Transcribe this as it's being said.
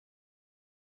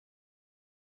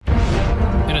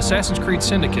Assassin's Creed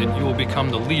Syndicate, you will become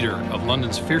the leader of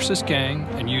London's fiercest gang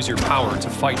and use your power to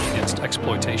fight against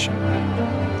exploitation.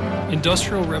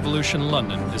 Industrial Revolution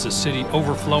London is a city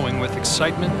overflowing with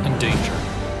excitement and danger.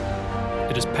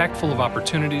 It is packed full of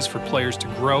opportunities for players to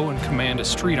grow and command a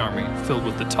street army filled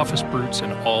with the toughest brutes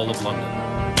in all of London.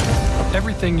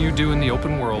 Everything you do in the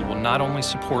open world will not only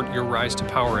support your rise to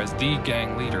power as the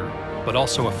gang leader, but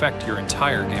also affect your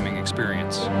entire gaming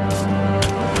experience.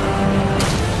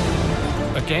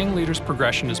 A gang leader's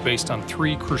progression is based on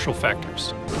 3 crucial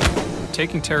factors: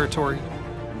 taking territory,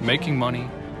 making money,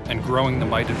 and growing the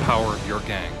might and power of your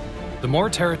gang. The more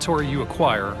territory you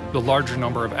acquire, the larger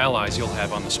number of allies you'll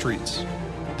have on the streets.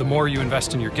 The more you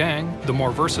invest in your gang, the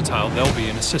more versatile they'll be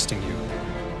in assisting you.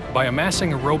 By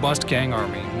amassing a robust gang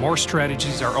army, more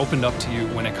strategies are opened up to you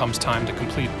when it comes time to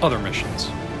complete other missions.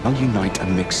 I'll unite a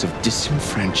mix of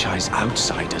disenfranchised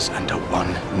outsiders under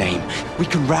one name. We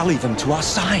can rally them to our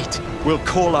side. We'll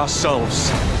call ourselves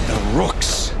the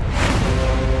Rooks.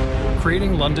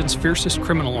 Creating London's fiercest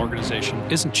criminal organization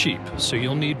isn't cheap, so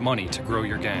you'll need money to grow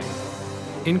your gang.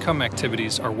 Income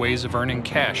activities are ways of earning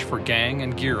cash for gang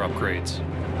and gear upgrades.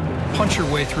 Punch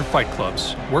your way through fight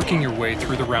clubs, working your way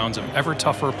through the rounds of ever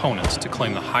tougher opponents to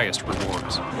claim the highest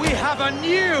rewards. We have a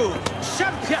new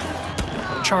champion!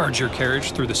 Charge your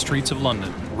carriage through the streets of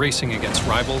London, racing against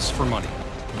rivals for money.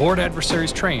 Board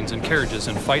adversaries' trains and carriages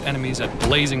and fight enemies at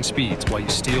blazing speeds while you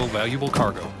steal valuable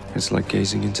cargo. It's like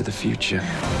gazing into the future.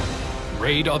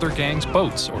 Raid other gangs'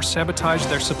 boats or sabotage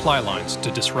their supply lines to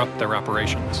disrupt their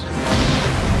operations.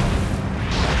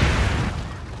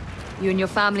 You and your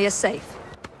family are safe.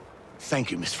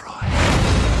 Thank you, Miss Frye.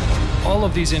 All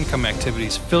of these income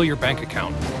activities fill your bank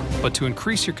account, but to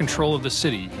increase your control of the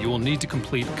city, you will need to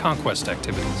complete conquest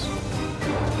activities.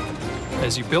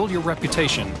 As you build your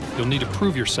reputation, you'll need to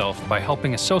prove yourself by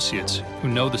helping associates who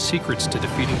know the secrets to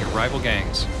defeating your rival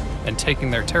gangs and taking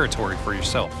their territory for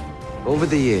yourself. Over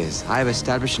the years, I have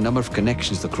established a number of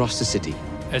connections across the city.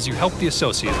 As you help the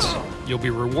associates, you'll be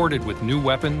rewarded with new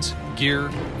weapons, gear,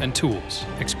 and tools,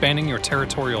 expanding your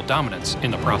territorial dominance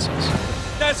in the process.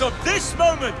 As of this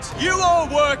moment, you all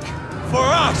work for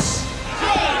us!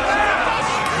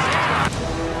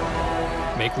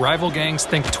 Make rival gangs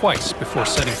think twice before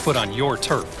setting foot on your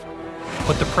turf.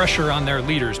 Put the pressure on their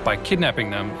leaders by kidnapping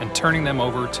them and turning them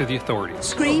over to the authorities.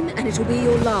 Scream and it'll be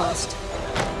your last.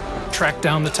 Track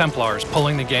down the Templars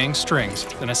pulling the gang's strings,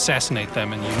 then assassinate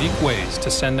them in unique ways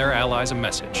to send their allies a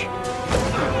message.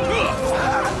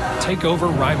 Take over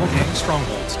rival gang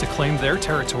strongholds to claim their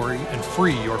territory and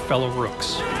free your fellow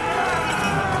Rooks.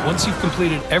 Once you've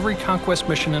completed every conquest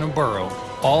mission in a borough,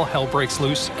 all hell breaks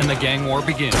loose and the gang war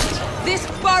begins. This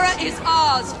borough is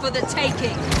ours for the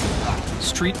taking.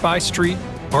 Street by street,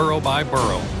 borough by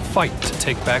borough, fight to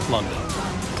take back London.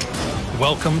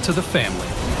 Welcome to the family.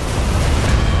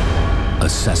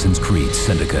 Assassin's Creed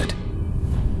Syndicate.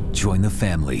 Join the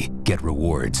family, get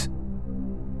rewards.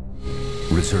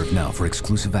 Reserved now for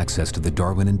exclusive access to the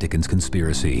Darwin and Dickens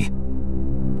Conspiracy.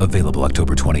 Available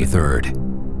October 23rd.